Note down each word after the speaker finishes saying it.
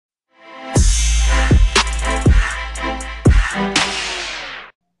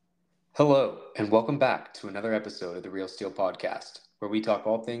Hello, and welcome back to another episode of the Real Steel Podcast, where we talk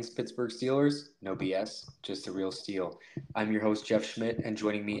all things Pittsburgh Steelers, no BS, just the real steel. I'm your host, Jeff Schmidt, and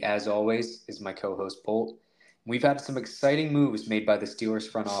joining me, as always, is my co host, Polt. We've had some exciting moves made by the Steelers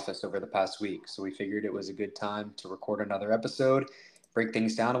front office over the past week, so we figured it was a good time to record another episode, break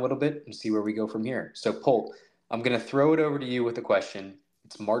things down a little bit, and see where we go from here. So, Polt, I'm going to throw it over to you with a question.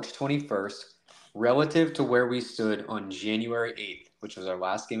 It's March 21st. Relative to where we stood on January 8th, which was our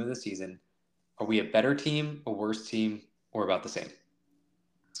last game of the season, are we a better team, a worse team, or about the same?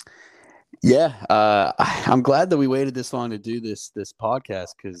 Yeah, I'm glad that we waited this long to do this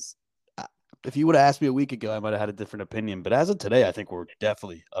podcast because if you would have asked me a week ago, I might have had a different opinion. But as of today, I think we're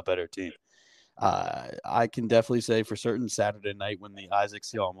definitely a better team. I can definitely say for certain Saturday night when the Isaac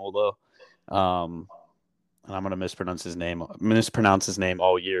Siamolo, and I'm going to mispronounce his name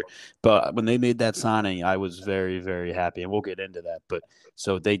all year. But when they made that signing, I was very, very happy, and we'll get into that. But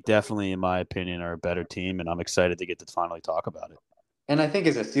so they definitely, in my opinion, are a better team, and I'm excited to get to finally talk about it. And I think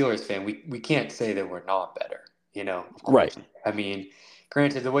as a Steelers fan, we can't say that we're not better, of Right. course. I mean,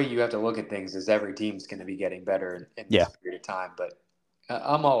 granted, the way you have to look at things is every team's going to be getting better in Yeah. this period of time, but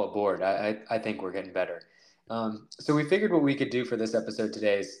I'm all aboard. I think we're getting better. So we figured what we could do for this episode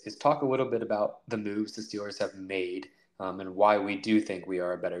today is talk a little bit about the moves the Steelers have made and why we do think we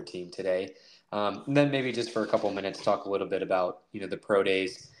are a better team today. And then maybe just for a couple minutes talk a little bit about the pro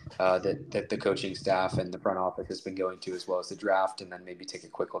days that the coaching staff and the front office has been going to, as well as the draft, and then maybe take a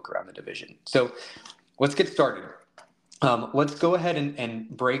quick look around the division. So let's get started. Let's go ahead and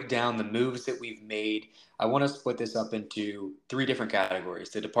break down the moves that we've made. I want to split this up into three different categories: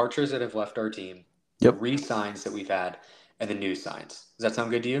 the departures that have left our team, the re-signs that we've had, and the new signs. Does that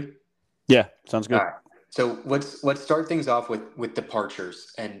sound good to you? Yeah, sounds good. All right. So let's start things off with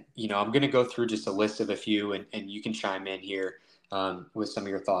departures, and I'm going to go through just a list of a few, and you can chime in here with some of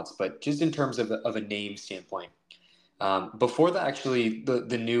your thoughts. But just in terms of a name standpoint, before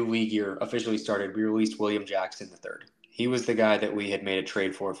the new league year officially started, we released William Jackson III. He was the guy that we had made a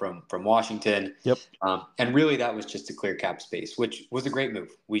trade for from Washington. Yep. And really, that was just to clear cap space, which was a great move.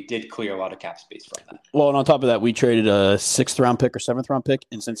 We did clear a lot of cap space from that. Well, and on top of that, we traded a 6th-round pick or 7th-round pick,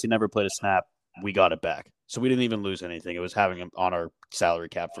 and since he never played a snap, we got it back. So we didn't even lose anything. It was having him on our salary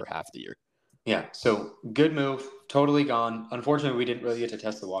cap for half the year. Yeah, so good move. Totally gone. Unfortunately, we didn't really get to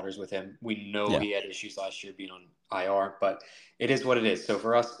test the waters with him. We know he had issues last year being on IR, but it is what it is. So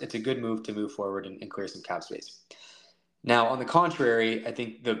for us, it's a good move to move forward and clear some cap space. Now, on the contrary, I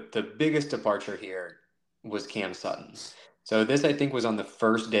think the biggest departure here was Cam Sutton. So this, I think, was on the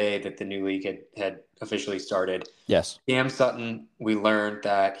first day that the new league had officially started. Yes. Cam Sutton, we learned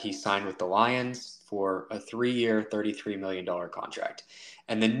that he signed with the Lions for a 3-year, $33 million contract.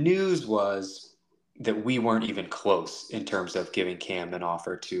 And the news was that we weren't even close in terms of giving Cam an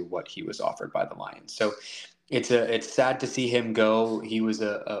offer to what he was offered by the Lions. So it's sad to see him go. He was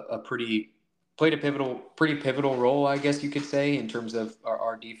played a pretty pivotal role, I guess you could say, in terms of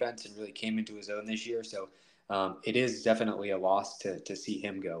our defense, and really came into his own this year. So it is definitely a loss to see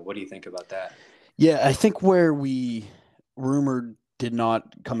him go. What do you think about that? Yeah, I think where we rumored did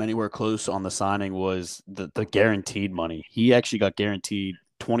not come anywhere close on the signing was the guaranteed money. He actually got guaranteed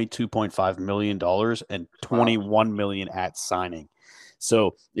 $22.5 million and $21 million at signing.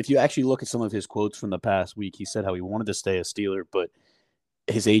 So if you actually look at some of his quotes from the past week, he said how he wanted to stay a Steeler, but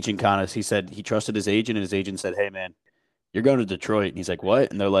his agent he said he trusted his agent, and his agent said, "Hey man, you're going to Detroit." And he's like,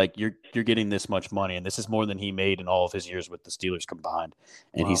 "What?" And they're like, you're getting this much money, and this is more than he made in all of his years with the Steelers combined.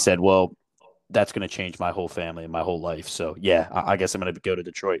 And he said, "Well, that's going to change my whole family and my whole life. So yeah, I guess I'm going to go to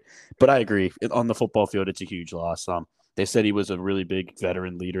Detroit." But I agree, on the football field, it's a huge loss. They said he was a really big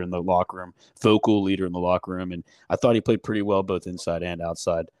veteran leader in the locker room, vocal leader in the locker room, and I thought he played pretty well both inside and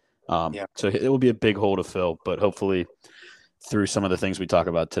outside. So it will be a big hole to fill, but hopefully through some of the things we talk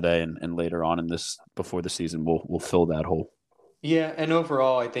about today and later on in this before the season, we'll fill that hole. Yeah, and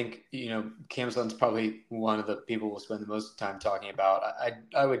overall, I think Cam Sutton's probably one of the people we'll spend the most time talking about.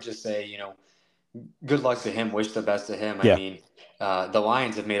 I would just say good luck to him. Wish the best to him. Yeah. I mean, the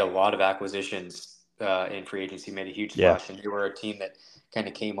Lions have made a lot of acquisitions in free agency, made a huge splash, and they were a team that kind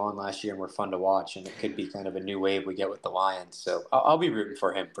of came on last year and were fun to watch, and it could be kind of a new wave we get with the Lions. So I'll be rooting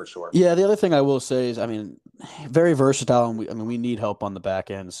for him for sure. Yeah, the other thing I will say is, very versatile, and we need help on the back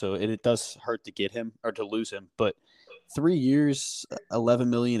end, so it does hurt to get him or to lose him, but 3 years, $11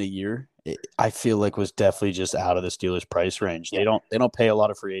 million a year, I feel like was definitely just out of the Steelers' price range. Yeah. They don't pay a lot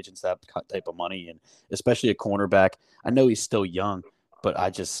of free agents that type of money, and especially a cornerback. I know he's still young, but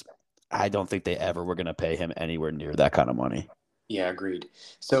I don't think they ever were going to pay him anywhere near that kind of money. Yeah, agreed.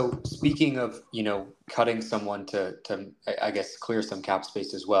 So speaking of, cutting someone to I guess clear some cap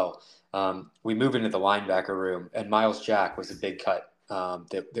space as well. We move into the linebacker room, and Miles Jack was a big cut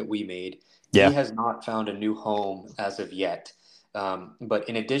that we made. He Yeah. has not found a new home as of yet. But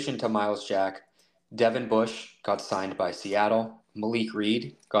in addition to Miles Jack, Devin Bush got signed by Seattle, Malik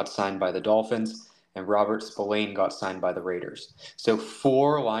Reed got signed by the Dolphins, and Robert Spillane got signed by the Raiders. So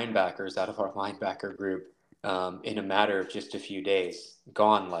four linebackers out of our linebacker group in a matter of just a few days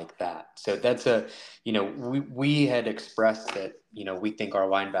gone like that. So that's we had expressed that, we think our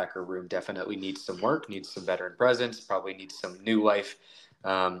linebacker room definitely needs some work, needs some veteran presence, probably needs some new life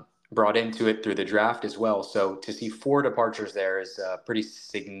brought into it through the draft as well. So to see four departures there is pretty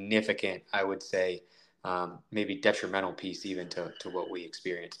significant, I would say, maybe detrimental piece even to what we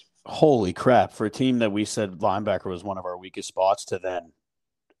experienced. Holy crap. For a team that we said linebacker was one of our weakest spots to then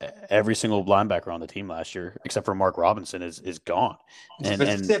every single linebacker on the team last year, except for Mark Robinson, is gone. And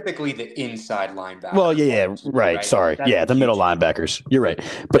Specifically the inside well, linebackers, yeah, too, right. right? Sorry, That's yeah, a the middle huge piece. linebackers. You're right,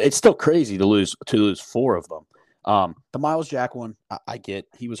 but it's still crazy to lose four of them. The Miles Jack one, I get.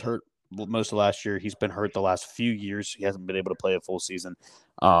 He was hurt most of last year. He's been hurt the last few years. He hasn't been able to play a full season.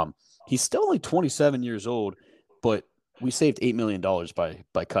 He's still only 27 years old, but we saved $8 million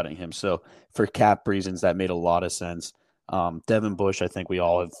by cutting him. So for cap reasons, that made a lot of sense. Devin Bush, I think we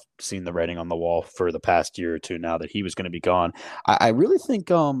all have seen the writing on the wall for the past year or two now that he was going to be gone. I really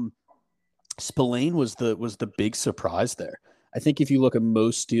think Spillane was the big surprise there. I think if you look at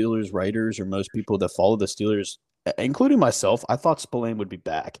most Steelers writers or most people that follow the Steelers, including myself, I thought Spillane would be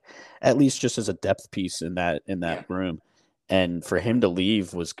back, at least just as a depth piece in that Yeah, room. And for him to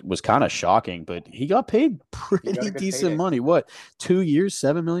leave was kind of shocking, but he got paid he got pretty a good decent payday. money. What, 2 years,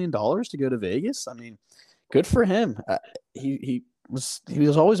 $7 million to go to Vegas? I mean, good for him. He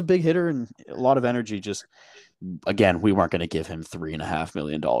was always a big hitter and a lot of energy. Just again, we weren't going to give him $3.5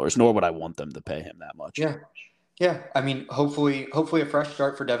 million, nor would I want them to pay him that much. Yeah. Yeah, I mean, hopefully a fresh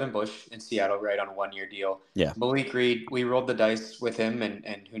start for Devin Bush in Seattle, right, on a 1 year deal. Yeah, Malik Reed, we rolled the dice with him,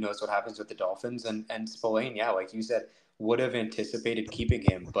 and who knows what happens with the Dolphins. And Spillane, yeah, like you said, would have anticipated keeping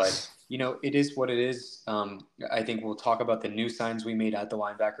him, but it is what it is. I think we'll talk about the new signs we made at the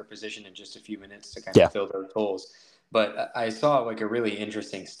linebacker position in just a few minutes to kind of yeah, fill those holes. But I saw like a really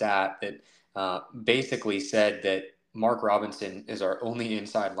interesting stat that basically said that Mark Robinson is our only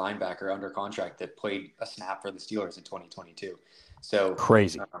inside linebacker under contract that played a snap for the Steelers in 2022. So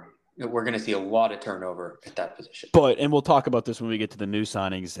crazy. we're going to see a lot of turnover at that position. And we'll talk about this when we get to the new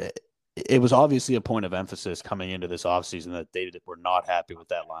signings. It was obviously a point of emphasis coming into this offseason that they were not happy with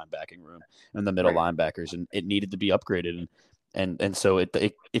that linebacking room and the middle Right. linebackers, and it needed to be upgraded. And so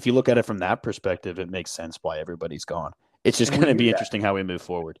if you look at it from that perspective, it makes sense why everybody's gone. It's just And going we to knew be that. interesting how we move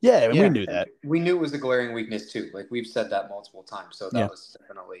forward. Yeah, and we Yeah. knew And that. we knew it was a glaring weakness too. Like we've said that multiple times. So that Yeah. was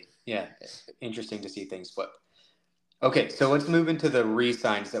definitely, yeah, interesting to see things flip. Okay, so let's move into the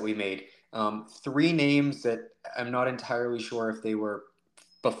re-signs that we made. Three names that I'm not entirely sure if they were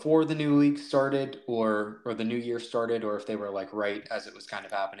before the new league started or the new year started, or if they were like right as it was kind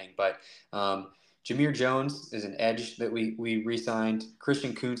of happening. But Jameer Jones is an edge that we re-signed.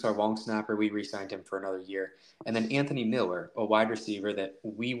 Christian Kuntz, our long snapper, we re-signed him for another year. And then Anthony Miller, a wide receiver that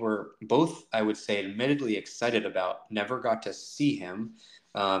we were both, I would say, admittedly excited about. Never got to see him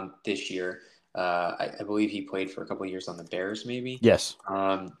this year. I believe he played for a couple of years on the Bears, maybe. Yes.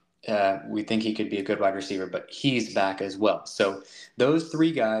 We think he could be a good wide receiver, but he's back as well. So those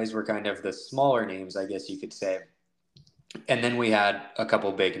three guys were kind of the smaller names, I guess you could say. And then we had a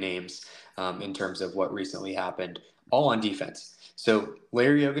couple big names in terms of what recently happened, all on defense. So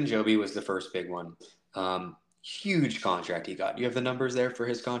Larry Ogunjobi was the first big one. Huge contract he got. You have the numbers there for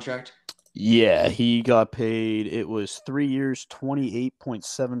his contract? Yeah, he got paid. It was 3 years,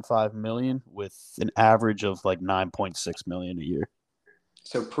 28.75 million, with an average of like 9.6 million a year.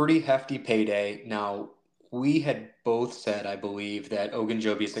 So pretty hefty payday. Now, we had both said, I believe, that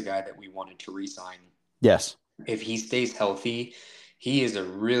Ogunjobi is the guy that we wanted to re-sign. Yes. If he stays healthy, he is a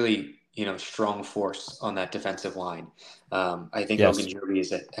really strong force on that defensive line. I think Yes. Ogunjobi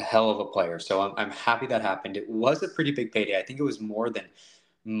is a hell of a player. So I'm happy that happened. It was a pretty big payday. I think it was more than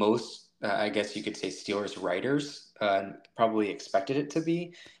most, I guess you could say, Steelers writers probably expected it to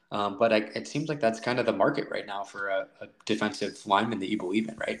be. But it seems like that's kind of the market right now for a defensive lineman that you believe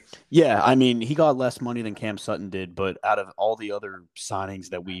in, right? Yeah, I mean, he got less money than Cam Sutton did, but out of all the other signings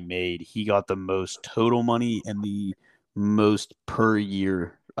that we made, he got the most total money and the most per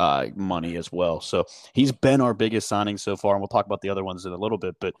year money as well. So he's been our biggest signing so far, and we'll talk about the other ones in a little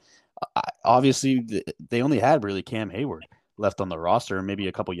bit. But obviously, they only had really Cam Hayward left on the roster, and maybe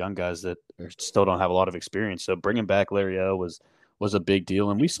a couple young guys that still don't have a lot of experience. So bringing back Larry O was a big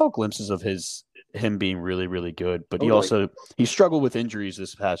deal, and we saw glimpses of his him being really, really good. But Totally. he struggled with injuries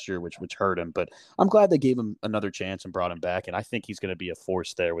this past year, which hurt him. But I'm glad they gave him another chance and brought him back. And I think he's going to be a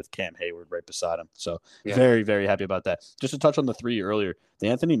force there with Cam Hayward right beside him. So Yeah. very, very happy about that. Just to touch on the three earlier, the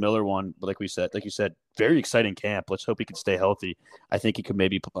Anthony Miller one, like you said, very exciting camp. Let's hope he can stay healthy. I think he could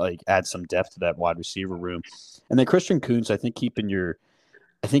maybe like add some depth to that wide receiver room. And then Christian Kuntz, I think keeping your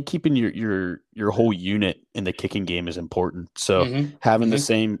whole unit in the kicking game is important. So Hmm. having the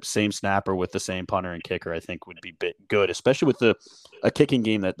Hmm. same snapper with the same punter and kicker, I think would be good, especially with a kicking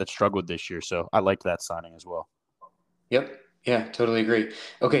game that struggled this year. So I like that signing as well. Yep. Yeah, totally agree.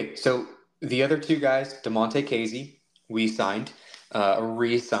 Okay, so the other two guys, DeMonte Casey, we signed,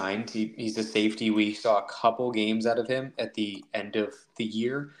 re-signed. He's a safety. We saw a couple games out of him at the end of the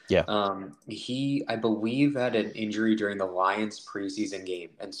year. Yeah, He, I believe, had an injury during the Lions preseason game,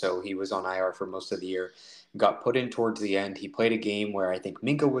 and so he was on IR for most of the year. Got put in towards the end. He played a game where I think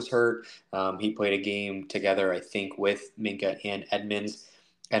Minka was hurt. He played a game together, I think, with Minka and Edmonds.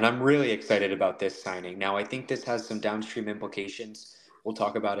 And I'm really excited about this signing. Now, I think this has some downstream implications we'll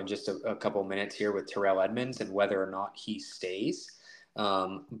talk about in just a couple minutes here with Terrell Edmonds and whether or not he stays.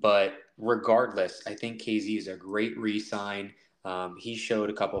 But regardless, I think KZ is a great re sign. He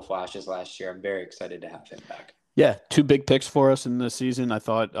showed a couple flashes last year. I'm very excited to have him back. yeah, two big picks for us in the season. I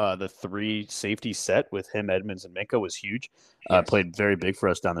thought the three safety set with him, Edmonds, and Minka was huge. Yes. Played very big for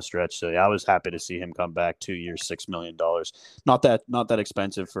us down the stretch. So yeah, I was happy to see him come back. 2 years, $6 million. Not that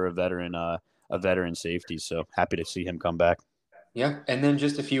expensive for a veteran safety. So happy to see him come back. Yeah, and then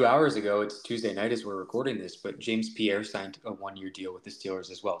just a few hours ago, it's Tuesday night as we're recording this, but James Pierre signed a 1 year deal with the Steelers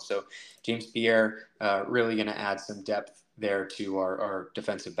as well. So James Pierre really going to add some depth there to our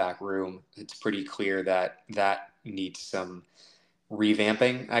defensive back room. It's pretty clear that that needs some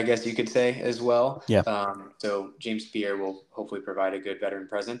revamping, I guess you could say, as well. Yeah. So James Pierre will hopefully provide a good veteran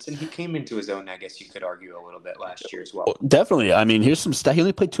presence, and he came into his own, I guess you could argue, a little bit last year as well. Definitely. I mean, here's some stat. He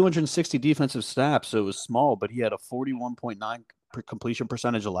only played 260 defensive snaps, so it was small, but he had a 41.9 completion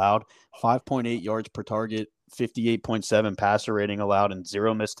percentage allowed, 5.8 yards per target, 58.7 passer rating allowed, and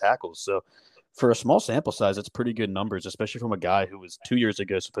zero missed tackles. So for a small sample size, that's pretty good numbers, especially from a guy who was 2 years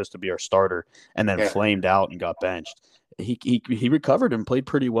ago supposed to be our starter and then Yeah. flamed out and got benched. He recovered and played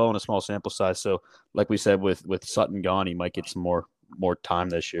pretty well in a small sample size. So, like we said, with Sutton gone, he might get some more time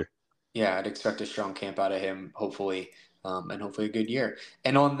this year. Yeah, I'd expect a strong camp out of him, hopefully, and hopefully a good year.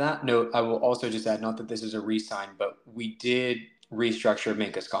 And on that note, I will also just add, not that this is a re-sign, but we did restructure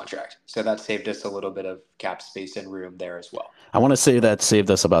Minka's contract, so that saved us a little bit of cap space and room there as well. I want to say that saved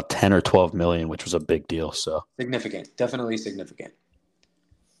us about 10 or 12 million, which was a big deal. So, Significant, definitely significant.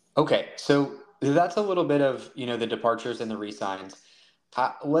 Okay, so that's a little bit of the departures and the re-signs.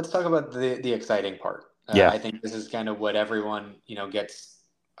 Let's talk about the exciting part. yeah. I think this is kind of what everyone gets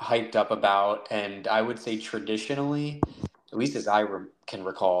hyped up about, and I would say traditionally, at least as can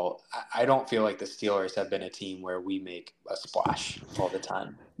recall, I don't feel like the Steelers have been a team where we make a splash all the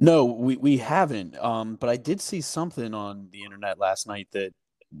time. No, we haven't. But I did see something on the internet last night that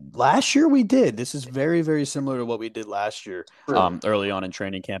last year we did. This is very, very similar to what we did last year, True. early on in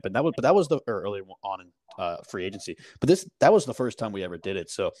training camp, and that was the or early on in free agency. But that was the first time we ever did it.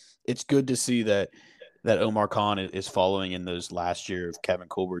 So it's good to see that Omar Khan is following in those last year of Kevin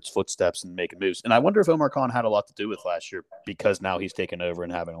Colbert's footsteps and making moves. And I wonder if Omar Khan had a lot to do with last year because now he's taken over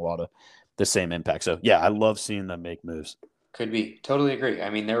and having a lot of the same impact. So yeah, I love seeing them make moves. Could be. Totally agree. I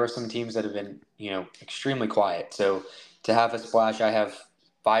mean, there are some teams that have been, extremely quiet. So to have a splash, I have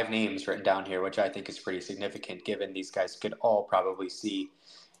five names written down here, which I think is pretty significant given these guys could all probably see,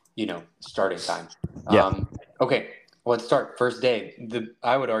 starting time. Yeah. Okay, let's start. First day.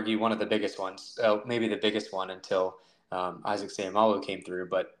 I would argue one of the biggest ones, maybe the biggest one until Isaac Seumalo came through,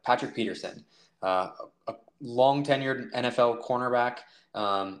 but Patrick Peterson, a long tenured NFL cornerback.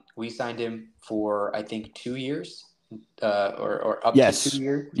 We signed him for, I think, 2 years or up to Yes. 2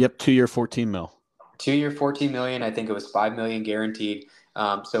 years. Yep. 2 year, 14 mil. 2 year, 14 million. I think it was 5 million guaranteed.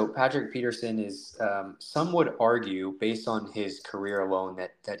 So Patrick Peterson is, some would argue, based on his career alone,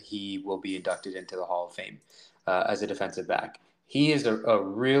 that he will be inducted into the Hall of Fame as a defensive back. He is a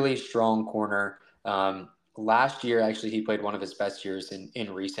really strong corner. Last year, actually, he played one of his best years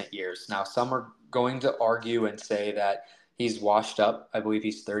in recent years. Now, some are going to argue and say that he's washed up. I believe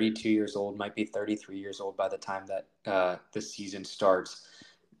he's 32 years old, might be 33 years old by the time that the season starts.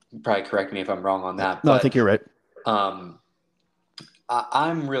 Probably correct me if I'm wrong on that, No, I but think you're right. um,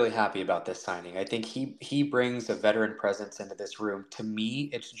 I'm really happy about this signing. I think he brings a veteran presence into this room. To me,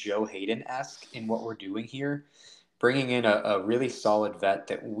 it's Joe Hayden esque in what we're doing here, bringing in a really solid vet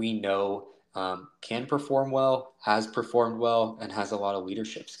that we know can perform well, has performed well, and has a lot of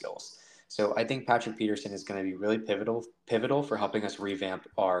leadership skills. So I think Patrick Peterson is going to be really pivotal for helping us revamp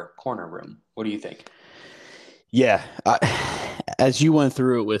our corner room. What do you think? Yeah, as you went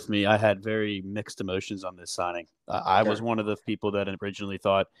through it with me, I had very mixed emotions on this signing. I was Sure. one of the people that originally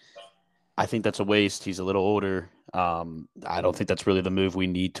thought, I think that's a waste. He's a little older. I don't think that's really the move we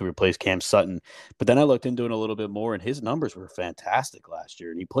need to replace Cam Sutton. But then I looked into it a little bit more, and his numbers were fantastic last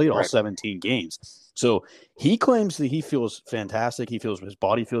year, and he played all Right. 17 games. So he claims that he feels fantastic. He feels his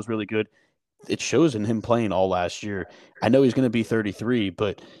body feels really good. It shows in him playing all last year. I know he's going to be 33,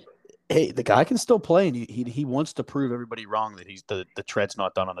 but hey, the guy can still play, and he wants to prove everybody wrong that he's the tread's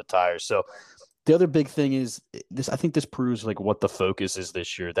not done on the tires. So the other big thing is this. I think this proves like what the focus is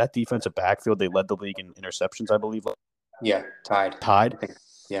this year. That defensive backfield, they led the league in interceptions, I believe, Yeah, tied. tied. I think.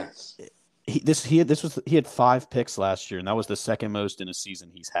 Yeah. He had 5 picks last year, and that was the second most in a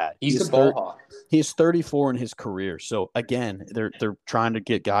season he's had. He's a ball hawk. He is 34 in his career. So again, they're trying to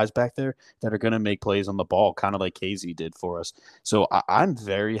get guys back there that are going to make plays on the ball, kind of like KZ did for us. So I'm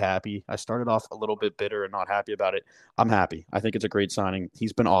very happy. I started off a little bit bitter and not happy about it. I'm happy. I think it's a great signing.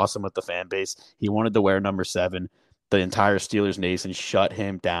 He's been awesome with the fan base. He wanted to wear number 7. The entire Steelers nation shut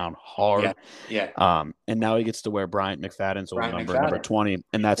him down Yeah. hard. Yeah. And now he gets to wear Bryant McFadden's old Brian number McFadden. 20,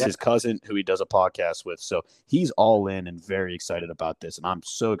 and that's Yeah. his cousin who he does a podcast with. So he's all in and very excited about this. And I'm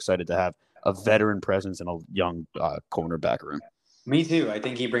so excited to have a veteran presence in a young cornerback room. Me too. I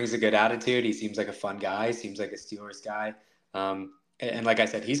think he brings a good attitude. He seems like a fun guy. Seems like a Steelers guy. And like I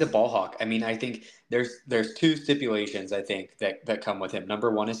said, he's a ball hawk. I mean, I think there's two stipulations I think that come with him.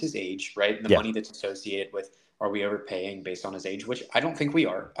 Number one is his age, right? And the Yeah. money that's associated with are we overpaying based on his age? Which I don't think we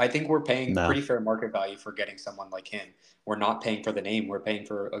are. I think we're paying No. pretty fair market value for getting someone like him. We're not paying for the name. We're paying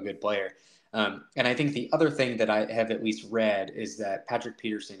for a good player. And I think the other thing that I have at least read is that Patrick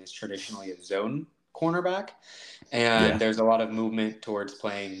Peterson is traditionally a zone cornerback, and Yeah. there's a lot of movement towards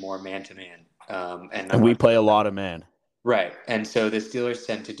playing more man to man. And I'm And we not play sure a if that lot of man. right. And so the Steelers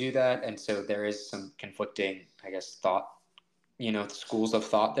tend to do that, and so there is some conflicting, I guess, schools of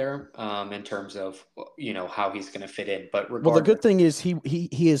thought there in terms of how he's going to fit in. But Well, the good regardless, thing is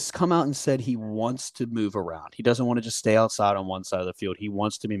he has come out and said he wants to move around. He doesn't want to just stay outside on one side of the field. He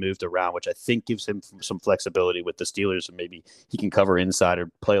wants to be moved around, which I think gives him some flexibility with the Steelers, and maybe he can cover inside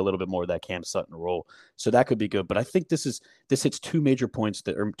or play a little bit more of that Cam Sutton role. So that could be good. But I think this hits 2 major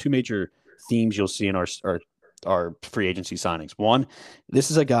themes you'll see in our free agency signings. One,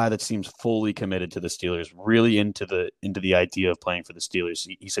 this is a guy that seems fully committed to the Steelers, really into the idea of playing for the Steelers.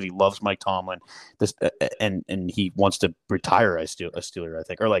 He said he loves Mike Tomlin, this and he wants to retire a Steeler, I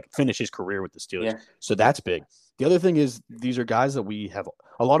think, or like finish his career with the Steelers. yeah, So that's big. The other thing is these are guys that we have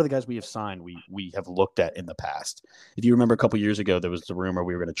a lot of the guys we have signed we have looked at in the past. If you remember a couple years ago, there was the rumor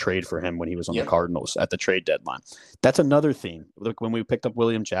we were going to trade for him when he was on the yep, Cardinals at the trade deadline. That's another theme. Look, when we picked up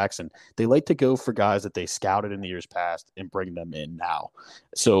William Jackson, they like to go for guys that they scouted in the years past and bring them in now.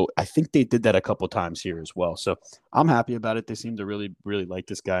 So I think they did that a couple times here as well. So I'm happy about it. They seem to really, really like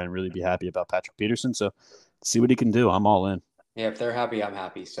this guy and really be happy about Patrick Peterson. So see what he can do. I'm all in. yeah. If they're happy, I'm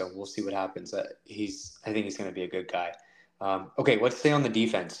happy. So we'll see what happens. I think he's going to be a good guy. Okay, let's stay on the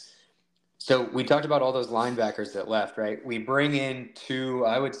defense. So we talked about all those linebackers that left, right? We bring in two,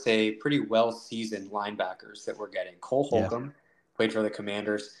 I would say, pretty well-seasoned linebackers that we're getting. Cole Yeah. Holcomb played for the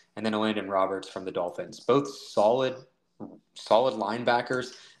Commanders, and then Landon Roberts from the Dolphins. Both solid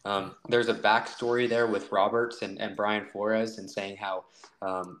linebackers. There's a backstory there with Roberts and Brian Flores, and saying how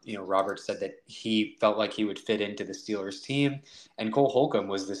Roberts said that he felt like he would fit into the Steelers team, and Cole Holcomb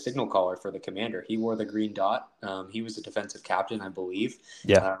was the signal caller for the Commander. He wore the green dot. He was a defensive captain, I believe.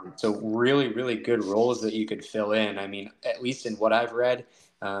 Yeah. So really, really good roles that you could fill in. I mean, at least in what I've read,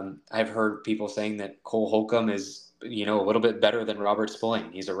 I've heard people saying that Cole Holcomb is a little bit better than Robert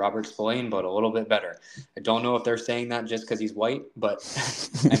Spillane. He's a Robert Spillane, but a little bit better. I don't know if they're saying that just because he's white, but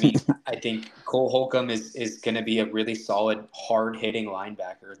I mean, I think Cole Holcomb is going to be a really solid, hard-hitting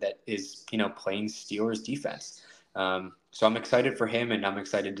linebacker that is, playing Steelers defense. So I'm excited for him, and I'm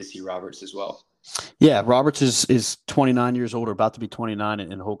excited to see Roberts as well. Yeah, Roberts is 29 years old, or about to be 29,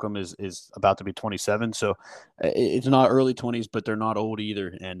 and Holcomb is about to be 27. So it's not early 20s, but they're not old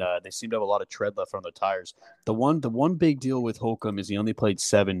either, and they seem to have a lot of tread left on the tires. The one big deal with Holcomb is he only played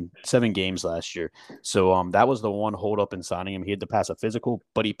seven games last year, so that was the one hold up in signing him. He had to pass a physical,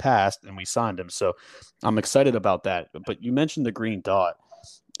 but he passed, and we signed him. So I'm excited about that. But you mentioned the green dot.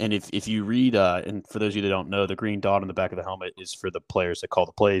 And if you read, and for those of you that don't know, the green dot on the back of the helmet is for the players that call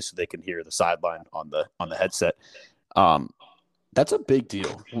the plays, so they can hear the sideline on the headset. That's a big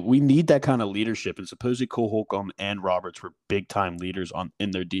deal. We need that kind of leadership, and supposedly Cole Holcomb and Roberts were big time leaders on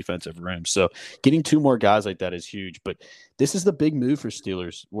in their defensive room. So getting two more guys like that is huge. But this is the big move for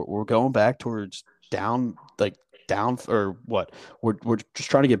Steelers. We're going back towards down, like down or what? We're just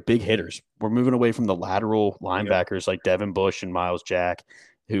trying to get big hitters. We're moving away from the lateral Yep. linebackers like Devin Bush and Miles Jack,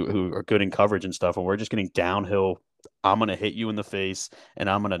 who are good in coverage and stuff, and we're just getting downhill. I'm gonna hit you in the face and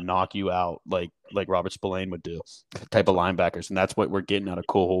I'm gonna knock you out like Robert Spillane would do type of linebackers, and that's what we're getting out of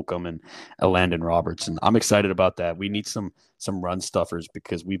Cole Holcomb and Landon Roberts. And I'm excited about that. We need some run stuffers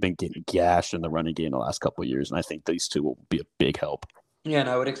because we've been getting gashed in the running game the last couple of years, and I think these two will be a big help. Yeah, and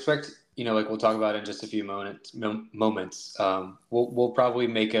I would expect, like we'll talk about in just a few moments. We'll probably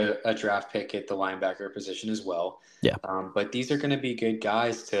make a draft pick at the linebacker position as well. Yeah, But these are going to be good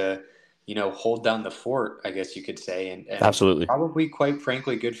guys to, hold down the fort, I guess you could say, and absolutely. probably quite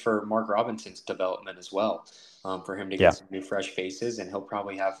frankly good for Mark Robinson's development as well. For him to get Yeah. some new fresh faces, and he'll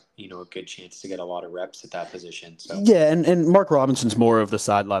probably have a good chance to get a lot of reps at that position. So Yeah, and Mark Robinson's more of the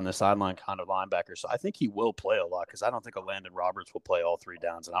sideline kind of linebacker. So I think he will play a lot because I don't think a Landon Roberts will play all three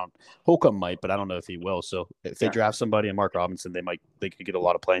downs. And I don't Holcomb might, but I don't know if he will. So if they yeah, draft somebody in Mark Robinson, they could get a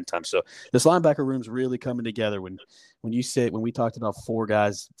lot of playing time. So this linebacker room's really coming together. When we talked about four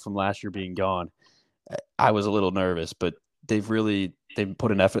guys from last year being gone, I was a little nervous, but they've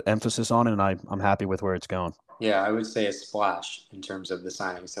put an emphasis on it, and I'm happy with where it's going. yeah, I would say a splash in terms of the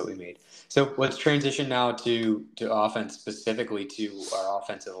signings that we made. So let's transition now to offense, specifically to our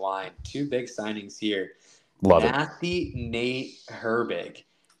offensive line. Two big signings here. Love it. Nasty Nate Herbig.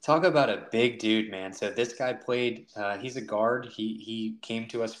 Talk about a big dude, man. So this guy played. He's a guard. He came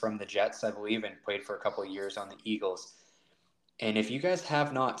to us from the Jets, I believe, and played for a couple of years on the Eagles. And if you guys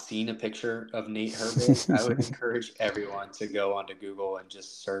have not seen a picture of Nate Herbig, I would encourage everyone to go onto Google and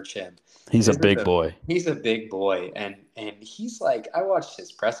just search him. He's a This is big a boy. he's a big boy, and he's like, I watched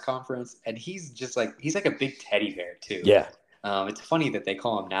his press conference, and he's like a big teddy bear too. Yeah. It's funny that they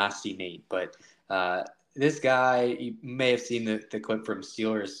call him Nasty Nate, but this guy, you may have seen the clip from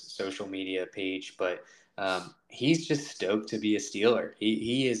Steelers' social media page, but he's just stoked to be a Steeler.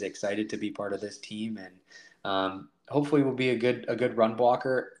 He is excited to be part of this team, and hopefully will be a good run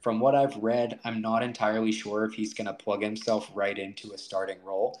blocker. From what I've read, I'm not entirely sure if he's going to plug himself right into a starting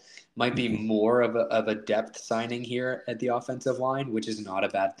role. Might be Mhm. more of a depth signing here at the offensive line, which is not a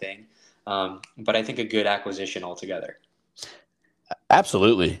bad thing. But I think a good acquisition altogether.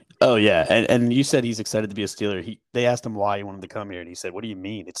 Absolutely. Oh yeah, and you said he's excited to be a Steeler. They asked him why he wanted to come here, and he said, "What do you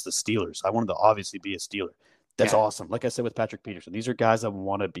mean? It's the Steelers. I wanted to obviously be a Steeler." That's Yeah. awesome. Like I said with Patrick Peterson, these are guys that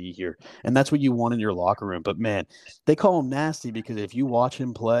want to be here, and that's what you want in your locker room. But man, they call him nasty because if you watch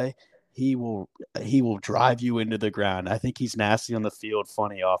him play, he will he will drive you into the ground. I think he's nasty on the field,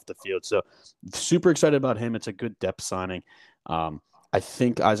 funny off the field. So super excited about him. It's a good depth signing. I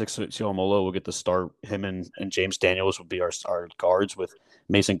think Isaac Seumalo will get the start. Him and James Daniels will be our guards with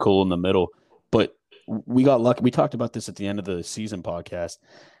Mason Cole in the middle. But we got lucky. We talked about this at the end of the season podcast.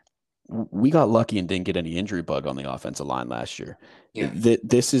 We got lucky and didn't get any injury bug on the offensive line last year. Yeah.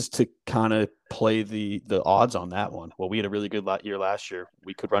 This is to kind of play the odds on that one. Well, we had a really good year last year.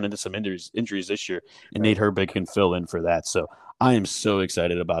 We could run into some injuries this year, and Right. Nate Herbig can fill in for that. So I am so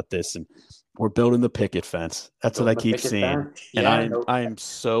excited about this, and we're building the picket fence. That's what I Building the keep picket seeing, fence. and Yeah. I am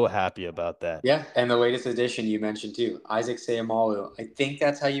so happy about that. Yeah, and the latest addition you mentioned too, Isaac Seumalo. I think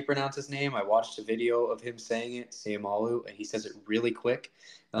that's how you pronounce his name. I watched a video of him saying it, Seumalo, and he says it really quick.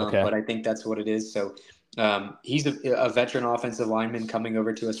 Okay. But I think that's what it is. So he's a veteran offensive lineman coming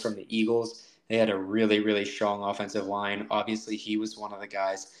over to us from the Eagles. They had a really, really strong offensive line. Obviously, he was one of the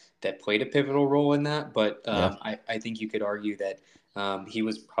guys that played a pivotal role in that. But Yeah. I think you could argue that he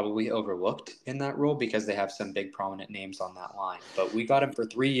was probably overlooked in that role because they have some big prominent names on that line. But we got him for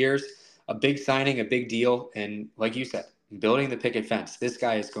 3 years, a big signing, a big deal, and like you said, building the picket fence. This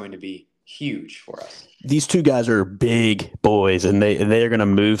guy is going to be huge for us. These two guys are big boys, and they are going to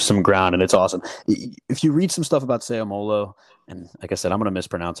move some ground, and it's awesome. If you read some stuff about Seumalo, and like I said, I'm going to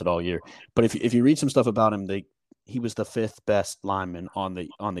mispronounce it all year, but if you read some stuff about him, he was the fifth best lineman on the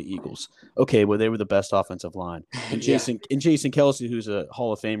Eagles. Okay, well they were the best offensive line, and Yeah. Jason Kelsey, who's a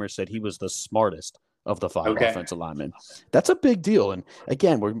Hall of Famer, said he was the smartest of the five Okay. offensive linemen. That's a big deal, and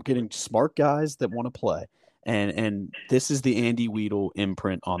again, we're getting smart guys that want to play, and this is the Andy Weidel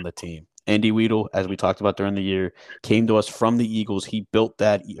imprint on the team. Andy Weidel, as we talked about during the year, came to us from the Eagles. He built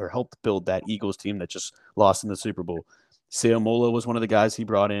that or helped build that Eagles team that just lost in the Super Bowl. Seomola was one of the guys he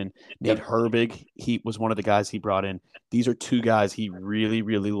brought in. Nate Yep. Herbig, he was one of the guys he brought in. These are two guys he really,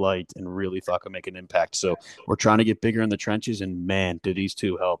 really liked and really thought could make an impact. So we're trying to get bigger in the trenches, and man, do these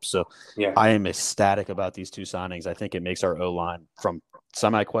two help. So Yeah. I am ecstatic about these two signings. I think it makes our O line from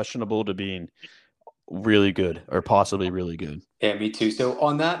semi questionable to being really good or possibly really good. Yeah, me too. So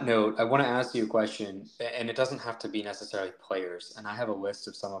on that note, I want to ask you a question, and it doesn't have to be necessarily players. And I have a list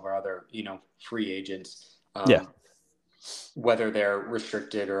of some of our other, free agents, Yeah. whether they're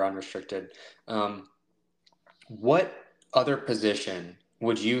restricted or unrestricted. Um, what other position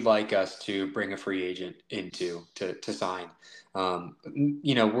would you like us to bring a free agent into to sign?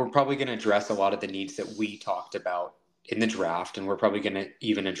 We're probably going to address a lot of the needs that we talked about in the draft, and we're probably going to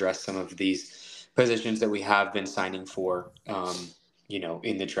even address some of these positions that we have been signing for,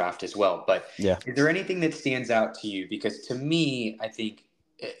 in the draft as well. But Yeah. is there anything that stands out to you? Because to me, I think,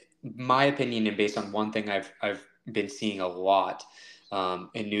 my opinion, and based on one thing I've been seeing a lot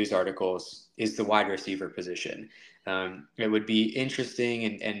in news articles, is the wide receiver position. It would be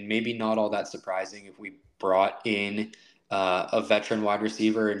interesting and maybe not all that surprising if we brought in a veteran wide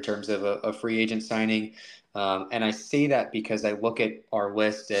receiver in terms of a free agent signing. And I say that because I look at our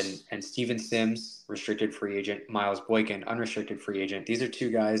list, and Steven Sims, restricted free agent, Miles Boykin, unrestricted free agent. These are two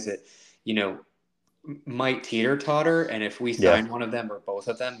guys that, you know, might teeter totter, and if we Yeah. sign one of them or both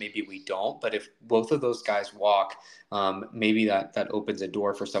of them, maybe we don't. But if both of those guys walk, maybe that opens a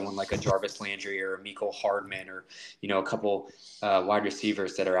door for someone like a Jarvis Landry or a Mecole Hardman, or a couple wide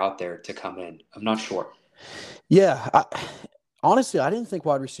receivers that are out there to come in. I'm not sure. Yeah. Honestly, I didn't think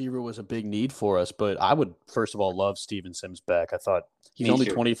wide receiver was a big need for us, but I would first of all love Steven Sims back. I thought he's Me only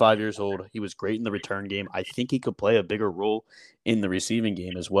too. 25 years old. He was great in the return game. I think he could play a bigger role in the receiving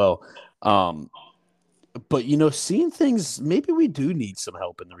game as well. Um, but seeing things, maybe we do need some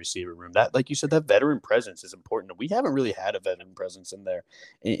help in the receiver room. That, like you said, that veteran presence is important. We haven't really had a veteran presence in there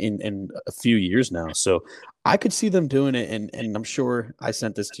in a few years now. So I could see them doing it, and I'm sure I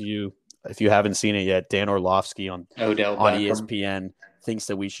sent this to you. If you haven't seen it yet, Dan Orlovsky Odell on Beckham. ESPN thinks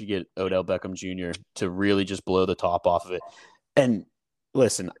that we should get Odell Beckham Jr. to really just blow the top off of it. And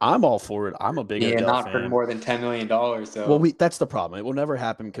listen, I'm all for it. I'm a big Yeah, Odell not for fan. more than $10 million. Well, So we that's the problem. It will never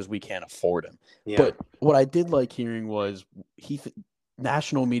happen because we can't afford him. yeah, But what I did like hearing was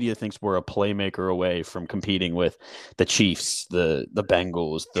national media thinks we're a playmaker away from competing with the Chiefs, the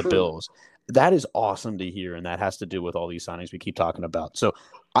Bengals, the true. Bills. That is awesome to hear, and that has to do with all these signings we keep talking about. So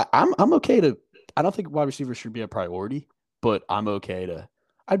I'm okay to. I don't think wide receiver should be a priority, but I'm okay to.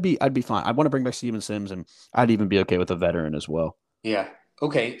 I'd be fine. I want to bring back Steven Sims, and I'd even be okay with a veteran as well. Yeah.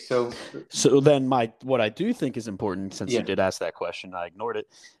 Okay. So So then what I do think is important, since you yeah. did ask that question, I ignored it,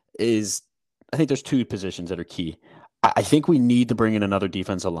 is I think there's two positions that are key. I think we need to bring in another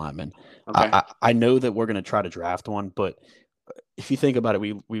defensive lineman. Okay. I know that we're going to try to draft one, but if you think about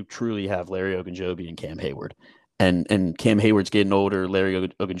it, we truly have Larry Ogunjobi and Cam Hayward. And Cam Hayward's getting older. Larry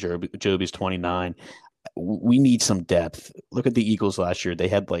Ogunjobi's 29. We need some depth. Look at the Eagles last year. They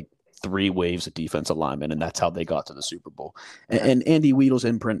had like three waves of defensive linemen, and that's how they got to the Super Bowl. And, Okay. and Andy Weedle's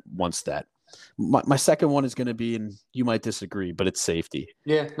imprint wants that. My second one is going to be, and you might disagree, but it's safety.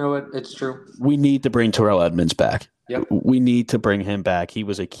 Yeah. No, it's true. We need to bring Terrell Edmonds back. Yep. We need to bring him back. He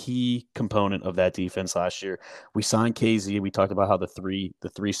was a key component of that defense last year. We signed KZ. We talked about how the three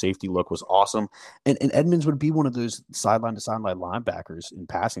safety look was awesome, and Edmonds would be one of those sideline to sideline linebackers in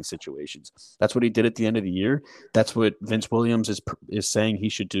passing situations. That's what he did at the end of the year. That's what Vince Williams is saying he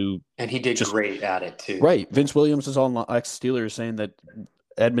should do. And he did Just great at it too. right. Vince Williams is on ex Steelers saying that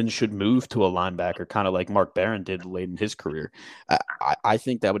Edmonds should move to a linebacker, kind of like Mark Barron did late in his career. I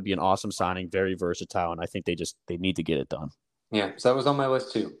think that would be an awesome signing, very versatile, and I think they need to get it done. Yeah, so that was on my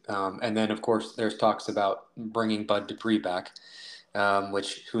list too. And then, of course, there's talks about bringing Bud Dupree back,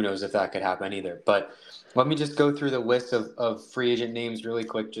 which who knows if that could happen either. But let me just go through the list of free agent names really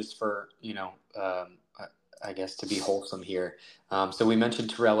quick, just for, I guess to be wholesome here. So we mentioned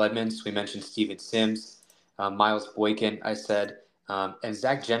Terrell Edmonds, we mentioned Steven Sims, Miles Boykin, I said, and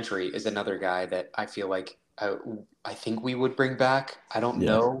Zach Gentry is another guy that I feel like I think we would bring back. I don't Yeah,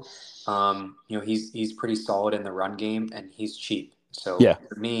 know. He's pretty solid in the run game, and he's cheap. So yeah.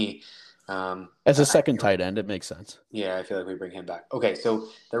 for me, As a I second feel, tight end, it makes sense. yeah, I feel like we bring him back. Okay, so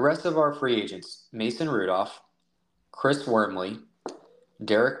the rest of our free agents: Mason Rudolph, Chris Wormley,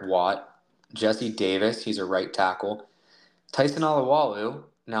 Derek Watt, Jesse Davis. He's a right tackle. Tyson Aluwalu.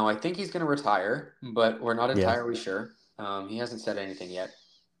 Now I think he's going to retire, but we're not Yeah, entirely sure. He hasn't said anything yet.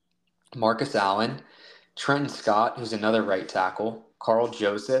 Marcus Allen, Trenton Scott, who's another right tackle. Carl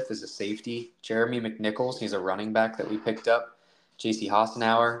Joseph is a safety. Jeremy McNichols, he's a running back that we picked up. J.C.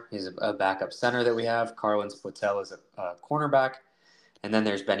 Hassenauer is a backup center that we have. Carlin Spotel is a cornerback. And then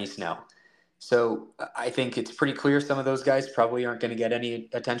there's Benny Snell. So I think it's pretty clear some of those guys probably aren't going to get any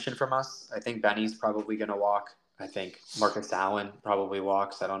attention from us. I think Benny's probably going to walk. I think Marcus Allen probably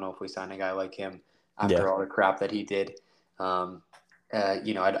walks. I don't know if we sign a guy like him Yeah. after all the crap that he did. Um,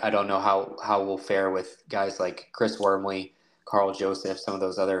 I don't know how we'll fare with guys like Chris Wormley, Carl Joseph, some of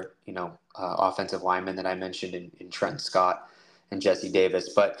those other, offensive linemen that I mentioned in Trent Scott and Jesse Davis.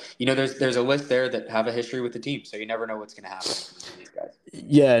 But, there's a list there that have a history with the team. So you never know what's going to happen with these guys.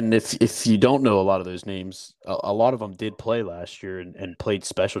 Yeah, and if you don't know a lot of those names, a lot of them did play last year and played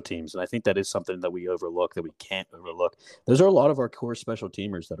special teams, and I think that is something that we overlook, that we can't overlook. Those are a lot of our core special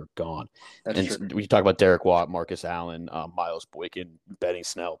teamers that are gone. That's true. And we talk about Derek Watt, Marcus Allen, Miles Boykin, Benny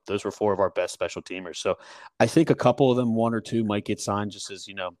Snell. Those were four of our best special teamers. So I think a couple of them, one or two, might get signed just as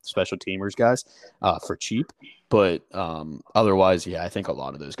special teamers guys for cheap. But otherwise, yeah, I think a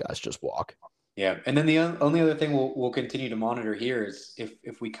lot of those guys just walk. Yeah, and then the only other thing we'll continue to monitor here is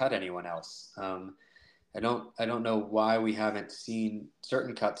if we cut anyone else. I don't know why we haven't seen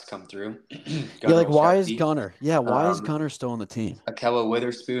certain cuts come through. Yeah, Gunnar like why is Olszewski. Gunner? Yeah, why is Um, Gunner still on the team? Akello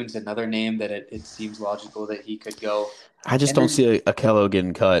Witherspoon's another name that it seems logical that he could go. I just And don't then, see a Kello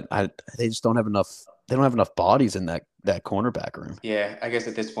getting cut. They just don't have enough. They don't have enough bodies in that cornerback room. yeah, I guess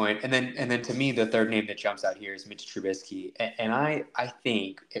at this point, and then to me, the third name that jumps out here is Mitch Trubisky, and I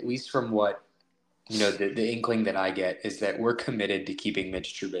think at least from what the inkling that I get is that we're committed to keeping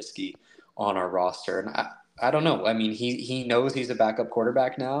Mitch Trubisky on our roster. And I don't know. I mean, he knows he's a backup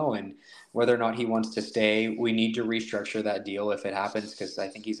quarterback now, and whether or not he wants to stay, we need to restructure that deal if it happens, because I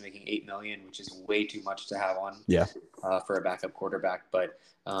think he's making $8 million, which is way too much to have on Yeah, for a backup quarterback. But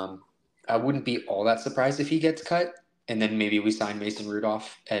I wouldn't be all that surprised if he gets cut. And then maybe we sign Mason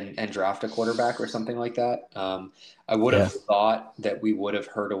Rudolph and draft a quarterback or something like that. I would yeah, have thought that we would have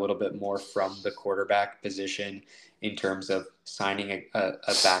heard a little bit more from the quarterback position in terms of signing a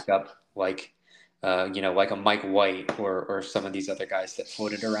backup like a Mike White or some of these other guys that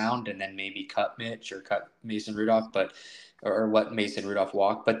floated around, and then maybe cut Mitch or cut Mason Rudolph, or let Mason Rudolph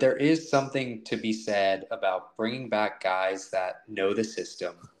walk. But there is something to be said about bringing back guys that know the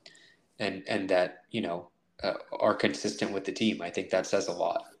system and that are consistent with the team. I think that says a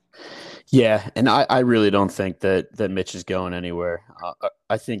lot. yeah. And I really don't think that Mitch is going anywhere.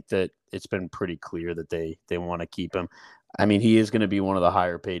 I think that it's been pretty clear that they want to keep him. I mean, he is going to be one of the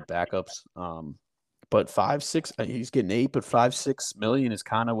higher paid backups. But 5-6, he's getting 8, but 5-6 million is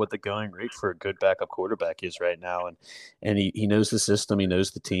kind of what the going rate for a good backup quarterback is right now. And he knows the system, he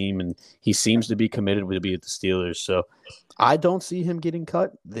knows the team, and he seems to be committed to be at the Steelers. So I don't see him getting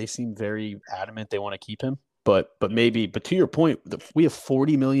cut. They seem very adamant they want to keep him. But to your point, we have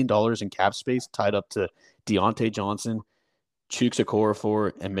 $40 million in cap space tied up to Deontay Johnson, Chuks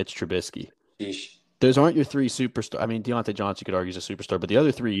Okorafor, and Mitch Trubisky. Sheesh. Those aren't your three superstars. I mean, Deontay Johnson, you could argue, is a superstar, but the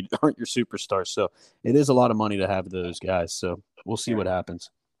other three aren't your superstars. So it is a lot of money to have those guys. So we'll see what happens.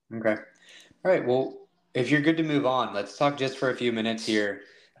 Okay. All right. Well, if you're good to move on, let's talk just for a few minutes here,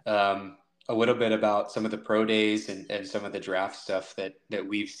 a little bit about some of the pro days and some of the draft stuff that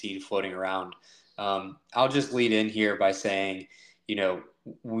we've seen floating around. I'll just lead in here by saying,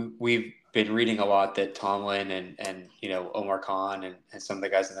 we've been reading a lot that Tomlin and Omar Khan and some of the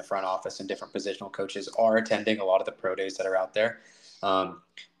guys in the front office and different positional coaches are attending a lot of the pro days that are out there.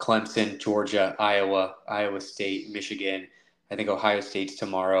 Clemson, Georgia, Iowa State, Michigan. I think Ohio State's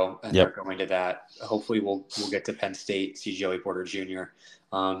tomorrow, and Yep. they're going to that. Hopefully, we'll get to Penn State, see Joey Porter Jr.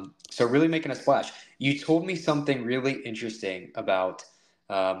 So really making a splash. You told me something really interesting about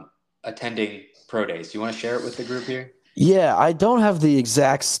attending pro days. You want to share it with the group here? Yeah, I don't have the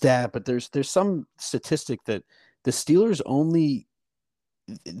exact stat, but there's some statistic that the Steelers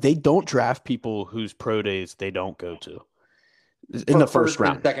they don't draft people whose pro days they don't go to in the first and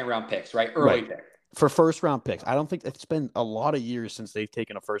round. second round picks, right? Early Right. pick. For first round picks. I don't think it's been a lot of years since they've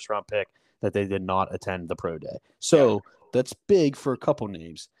taken a first round pick that they did not attend the pro day. So that's big for a couple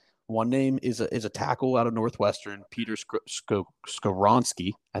names. One name is a tackle out of Northwestern, Peter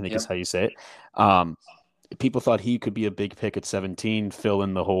Skoronski, I think is how you say it. People thought he could be a big pick at 17, fill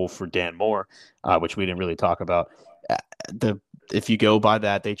in the hole for Dan Moore, which we didn't really talk about. If you go by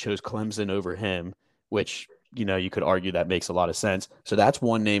that, they chose Clemson over him, which you could argue that makes a lot of sense. So that's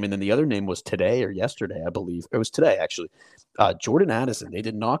one name. And then the other name was today or yesterday, I believe. It was today, actually. Jordan Addison. They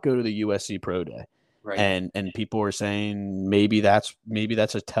did not go to the USC Pro Day. Right. And people were saying maybe that's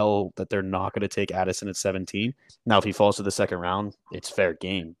a tell that they're not going to take Addison at 17. Now, if he falls to the second round, it's fair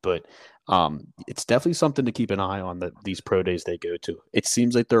game. But it's definitely something to keep an eye on, these pro days they go to. It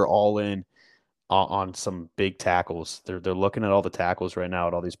seems like they're all in on some big tackles. They're looking at all the tackles right now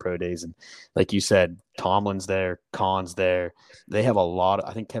at all these pro days, and like you said, Tomlin's there, Khan's there. They have a lot.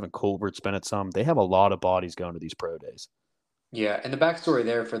 I think Kevin Colbert's been at some. They have a lot of bodies going to these pro days. Yeah, and the backstory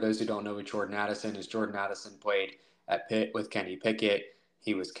there for those who don't know with Jordan Addison is Jordan Addison played at Pitt with Kenny Pickett.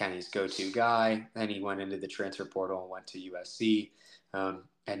 He was Kenny's go-to guy. Then he went into the transfer portal and went to USC.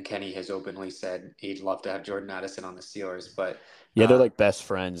 And Kenny has openly said he'd love to have Jordan Addison on the Steelers, but Yeah, they're like best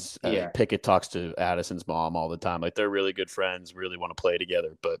friends. yeah, Pickett talks to Addison's mom all the time. Like they're really good friends, really want to play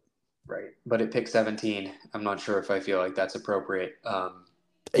together. But right. But at pick 17, I'm not sure if I feel like that's appropriate.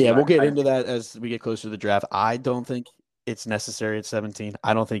 yeah, we'll get I into that as we get closer to the draft. I don't think it's necessary at 17.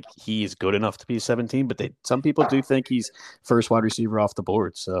 I don't think he is good enough to be 17, but some people do think he's first wide receiver off the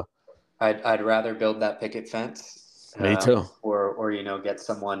board. So I'd rather build that picket fence, me too. or get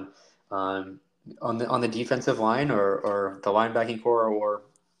someone on the defensive line or the linebacking core or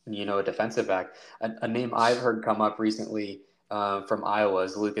a defensive back. A name I've heard come up recently from Iowa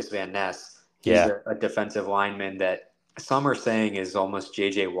is Lucas Van Ness. He's Yeah, a defensive lineman that some are saying is almost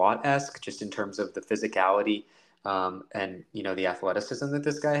J.J. Watt-esque, just in terms of the physicality and the athleticism that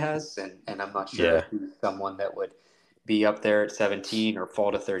this guy has. And I'm not sure yeah. if he's someone that would be up there at 17 or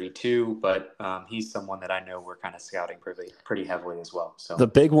fall to 32, but he's someone that I know we're kind of scouting pretty heavily as well. So The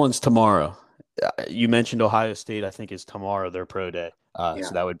big one's tomorrow. You mentioned Ohio State, I think, is tomorrow, their pro day. yeah,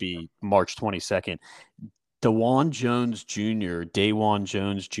 So that would be March 22nd. Dawan Jones Jr.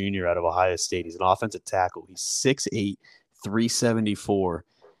 out of Ohio State. He's an offensive tackle. He's 6'8", 374,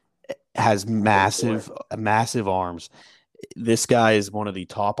 has massive arms. This guy is one of the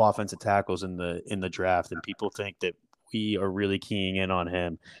top offensive tackles in the draft, and people think that we are really keying in on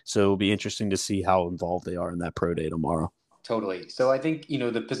him. So it'll be interesting to see how involved they are in that pro day tomorrow. totally. So I think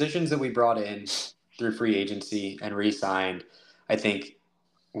the positions that we brought in through free agency and re-signed, I think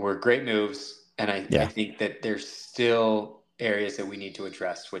were great moves, and I Yeah. think that there's still areas that we need to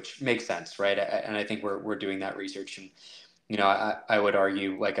address, which makes sense, right? And I think we're doing that research. And I would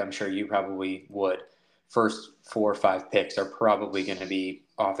argue, like I'm sure you probably would, first 4 or 5 picks are probably going to be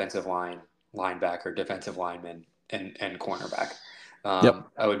offensive line, linebacker, defensive lineman, and cornerback. Yep.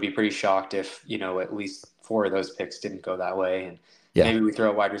 I would be pretty shocked if at least 4 of those picks didn't go that way, and Yeah. maybe we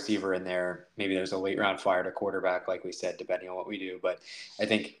throw a wide receiver in there. Maybe there's a late round flyer to quarterback, like we said, depending on what we do. But I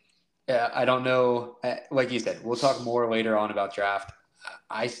think I don't know. Like you said, we'll talk more later on about draft.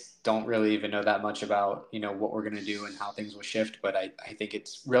 I don't really even know that much about what we're going to do and how things will shift, but I think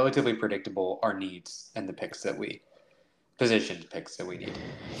it's relatively predictable our needs and the position picks that we need.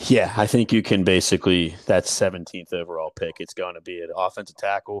 Yeah, I think you can basically that 17th overall pick. It's going to be an offensive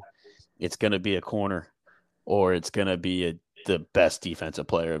tackle, it's going to be a corner, or it's going to be the best defensive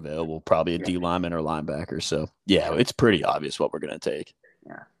player available, probably a Yeah, D lineman or linebacker. So yeah, it's pretty obvious what we're going to take.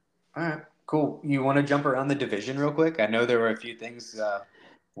 yeah. All right, cool. You want to jump around the division real quick? I know there were a few things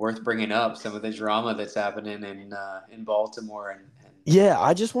worth bringing up. Some of the drama that's happening in Baltimore and Yeah,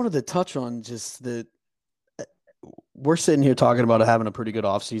 I just wanted to touch on just that we're sitting here talking about having a pretty good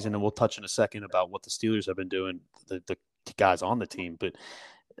offseason, and we'll touch in a second about what the Steelers have been doing, the guys on the team. But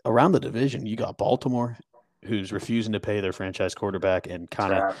around the division, you got Baltimore, who's refusing to pay their franchise quarterback and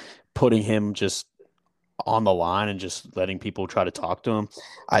kind of draft. putting him just on the line and just letting people try to talk to him.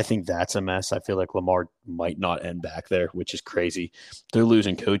 I think that's a mess. I feel like Lamar might not end back there, which is crazy. They're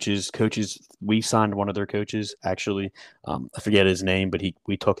losing coaches. We signed one of their coaches, actually. I forget his name, but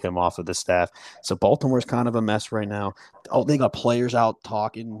we took him off of the staff. So Baltimore's kind of a mess right now. Oh, they got players out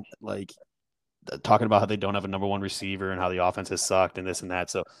talking about how they don't have a number one receiver and how the offense has sucked and this and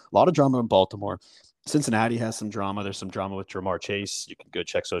that. So a lot of drama in Baltimore. Cincinnati has some drama. There's some drama with Jamar Chase. You can go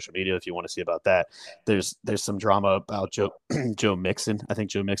check social media if you want to see about that. There's some drama about Joe Mixon. I think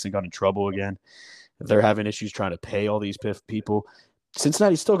Joe Mixon got in trouble again. They're having issues trying to pay all these people.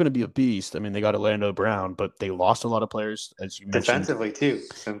 Cincinnati's still going to be a beast. I mean, they got Orlando Brown, but they lost a lot of players, as you mentioned. Defensively too,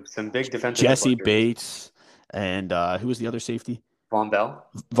 some big defensive Jesse neglectors. Bates and who was the other safety? Von Bell.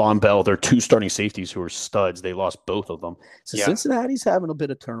 Von Bell. They're two starting safeties who are studs. They lost both of them. So Yeah. Cincinnati's having a bit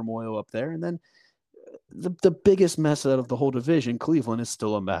of turmoil up there. And then the biggest mess out of the whole division, Cleveland, is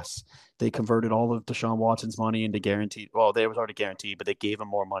still a mess. They converted all of Deshaun Watson's money into guaranteed. Well, they was already guaranteed, but they gave him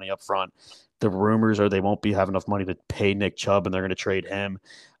more money up front. The rumors are they won't have enough money to pay Nick Chubb, and they're going to trade him.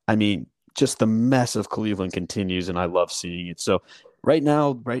 I mean, just the mess of Cleveland continues, and I love seeing it. So right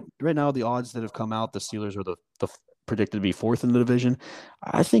now, the odds that have come out, the Steelers are the predicted to be fourth in the division.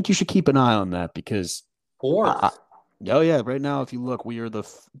 I think you should keep an eye on that because Fourth. oh yeah, right now if you look, we are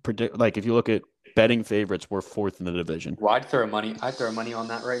if you look at betting favorites. We're fourth in the division. Well, I'd throw money on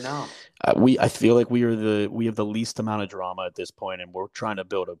that right now. I feel like we have the least amount of drama at this point, and we're trying to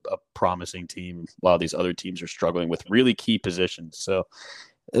build a promising team while these other teams are struggling with really key positions. So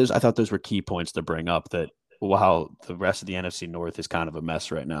I thought those were key points to bring up. That while the rest of the NFC North is kind of a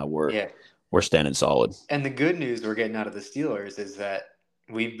mess right now, Yeah. we're standing solid. And the good news we're getting out of the Steelers is that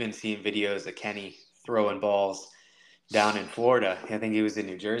we've been seeing videos of Kenny throwing balls down in Florida. I think he was in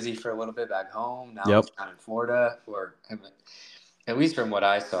New Jersey for a little bit back home. Now Yep. he's down in Florida, or at least from what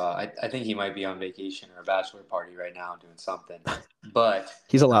I saw, I think he might be on vacation or a bachelor party right now doing something. But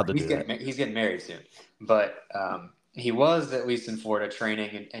He's allowed to do that. He's getting married soon. But he was at least in Florida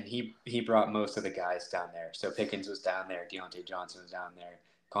training, and he brought most of the guys down there. So Pickens was down there, Deontay Johnson was down there,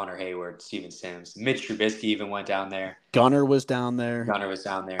 Connor Hayward, Steven Sims, Mitch Trubisky even went down there. Gunner was down there.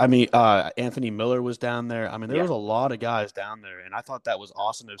 I mean, Anthony Miller was down there. I mean, there was a lot of guys down there, and I thought that was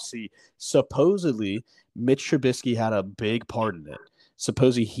awesome to see. Supposedly, Mitch Trubisky had a big part in it.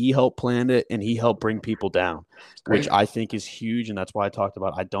 Supposedly, he helped plan it, and he helped bring people down, which I think is huge, and that's why I talked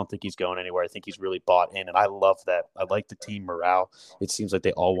about I don't think he's going anywhere. I think he's really bought in, and I love that. I like the team morale. It seems like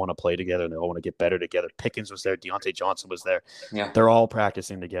they all want to play together, and they all want to get better together. Pickens was there. Deontay Johnson was there. Yeah. They're all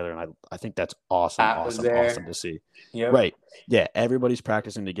practicing together, and I think that's awesome, awesome to see. Yep. Right. Yeah, everybody's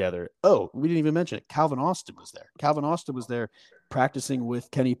practicing together. Oh, we didn't even mention it. Calvin Austin was there. Calvin Austin was there practicing with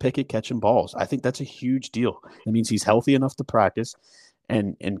Kenny Pickett catching balls. I think that's a huge deal. It means he's healthy enough to practice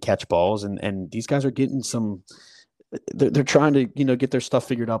and catch balls. And these guys are getting some they're trying to, get their stuff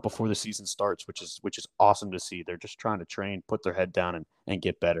figured out before the season starts, which is awesome to see. They're just trying to train, put their head down and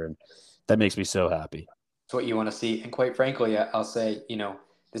get better. And that makes me so happy. It's what you want to see. And quite frankly, I'll say,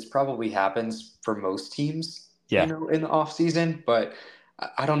 this probably happens for most teams. Yeah. In the off season, but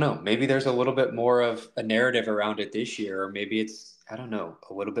I don't know. Maybe there's a little bit more of a narrative around it this year, or maybe it's, I don't know,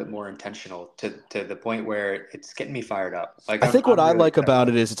 a little bit more intentional to the point where it's getting me fired up. Like, I think what I like about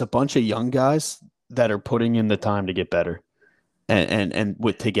it is it's a bunch of young guys that are putting in the time to get better, and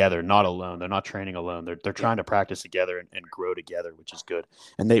with together, not alone. They're not training alone. They're trying to practice together and grow together, which is good.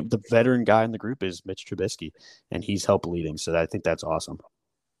 And the veteran guy in the group is Mitch Trubisky, and he's helped leading. So I think that's awesome.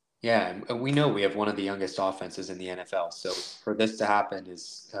 Yeah, and we know we have one of the youngest offenses in the NFL. So for this to happen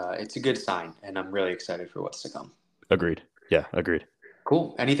it's a good sign, and I'm really excited for what's to come. Agreed. Yeah, agreed.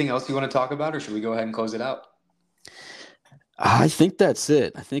 Cool. Anything else you want to talk about, or should we go ahead and close it out? I think that's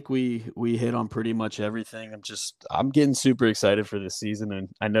it. I think we hit on pretty much everything. I'm getting super excited for this season, and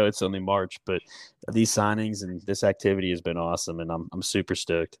I know it's only March, but these signings and this activity has been awesome, and I'm super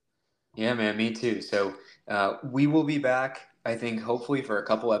stoked. Yeah, man, me too. So we will be back, I think, hopefully for a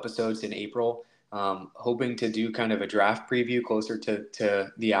couple episodes in April, hoping to do kind of a draft preview closer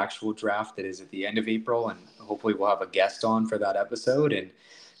to the actual draft that is at the end of April. And hopefully we'll have a guest on for that episode. And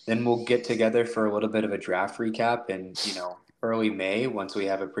then we'll get together for a little bit of a draft recap in, early May, once we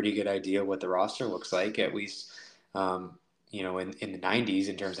have a pretty good idea what the roster looks like, at least, in the 90s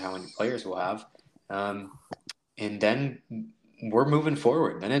in terms of how many players we'll have. And then we're moving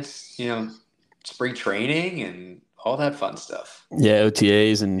forward. Then it's, spring training and all that fun stuff. Yeah,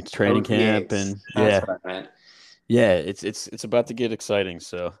 OTAs and training camp, and That's what I meant. Yeah, it's about to get exciting.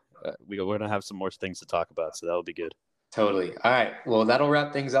 So we're gonna have some more things to talk about. So that'll be good. Totally. All right. Well, that'll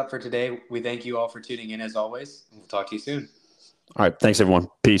wrap things up for today. We thank you all for tuning in as always. We'll talk to you soon. All right. Thanks, everyone.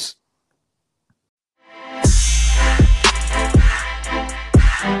 Peace.